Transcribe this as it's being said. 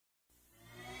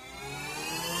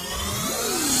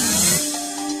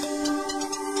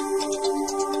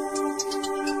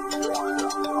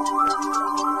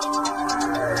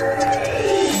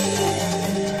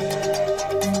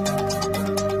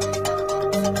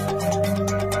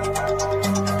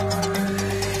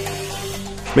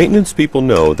Maintenance people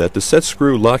know that the set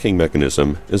screw locking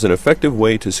mechanism is an effective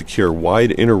way to secure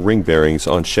wide inner ring bearings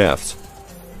on shafts.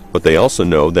 But they also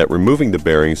know that removing the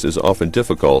bearings is often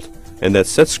difficult and that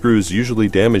set screws usually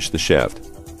damage the shaft,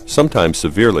 sometimes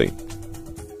severely.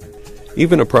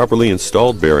 Even a properly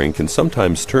installed bearing can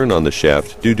sometimes turn on the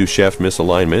shaft due to shaft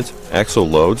misalignment, axle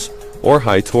loads, or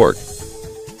high torque.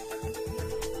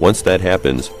 Once that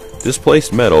happens,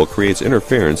 displaced metal creates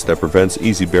interference that prevents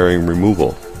easy bearing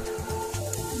removal.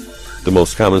 The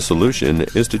most common solution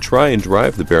is to try and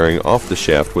drive the bearing off the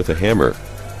shaft with a hammer,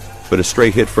 but a stray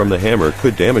hit from the hammer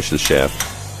could damage the shaft.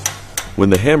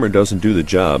 When the hammer doesn't do the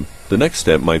job, the next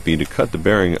step might be to cut the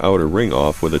bearing outer ring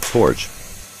off with a torch.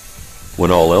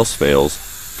 When all else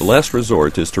fails, the last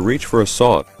resort is to reach for a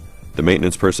saw. The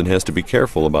maintenance person has to be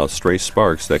careful about stray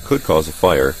sparks that could cause a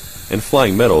fire and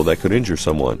flying metal that could injure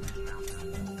someone.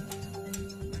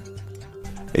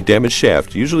 A damaged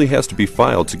shaft usually has to be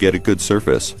filed to get a good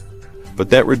surface, but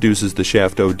that reduces the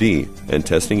shaft OD, and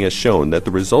testing has shown that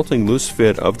the resulting loose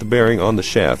fit of the bearing on the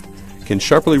shaft can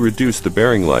sharply reduce the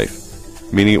bearing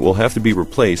life, meaning it will have to be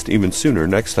replaced even sooner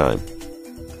next time.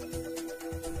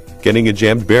 Getting a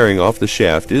jammed bearing off the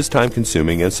shaft is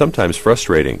time-consuming and sometimes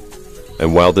frustrating,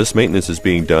 and while this maintenance is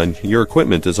being done, your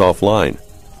equipment is offline.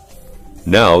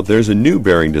 Now there's a new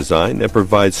bearing design that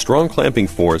provides strong clamping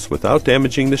force without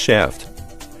damaging the shaft.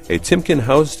 A Timken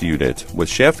housed unit with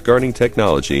shaft guarding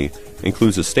technology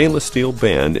includes a stainless steel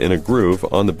band in a groove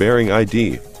on the bearing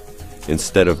ID.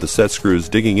 Instead of the set screws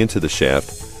digging into the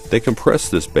shaft, they compress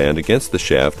this band against the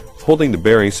shaft, holding the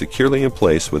bearing securely in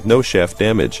place with no shaft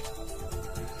damage.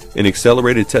 In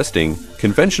accelerated testing,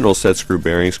 conventional set screw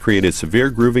bearings created severe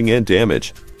grooving and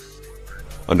damage.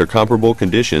 Under comparable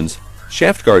conditions,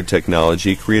 shaft guard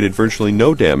technology created virtually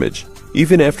no damage,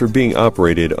 even after being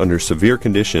operated under severe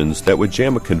conditions that would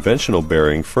jam a conventional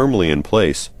bearing firmly in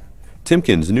place.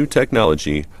 Timken's new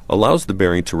technology allows the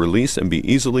bearing to release and be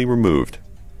easily removed.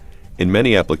 In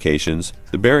many applications,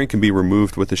 the bearing can be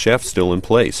removed with the shaft still in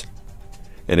place.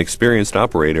 An experienced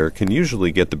operator can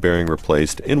usually get the bearing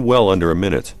replaced in well under a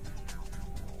minute.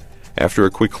 After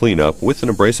a quick cleanup with an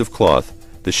abrasive cloth,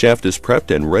 the shaft is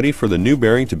prepped and ready for the new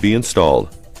bearing to be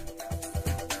installed.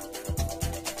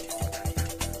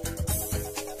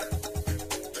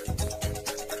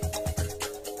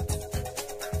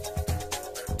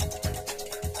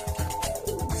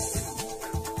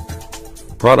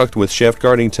 Product with shaft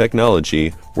guarding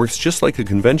technology works just like a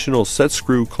conventional set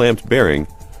screw clamped bearing,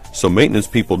 so maintenance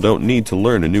people don't need to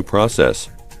learn a new process.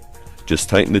 Just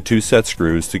tighten the 2 set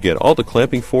screws to get all the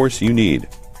clamping force you need.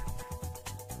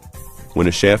 When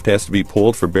a shaft has to be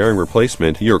pulled for bearing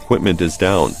replacement, your equipment is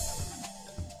down.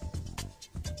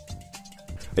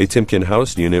 A Timken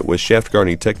housed unit with shaft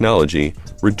guarding technology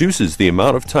reduces the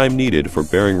amount of time needed for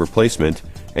bearing replacement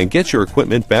and gets your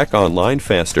equipment back online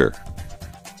faster.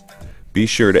 Be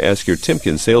sure to ask your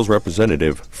Timken sales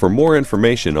representative for more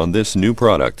information on this new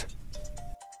product.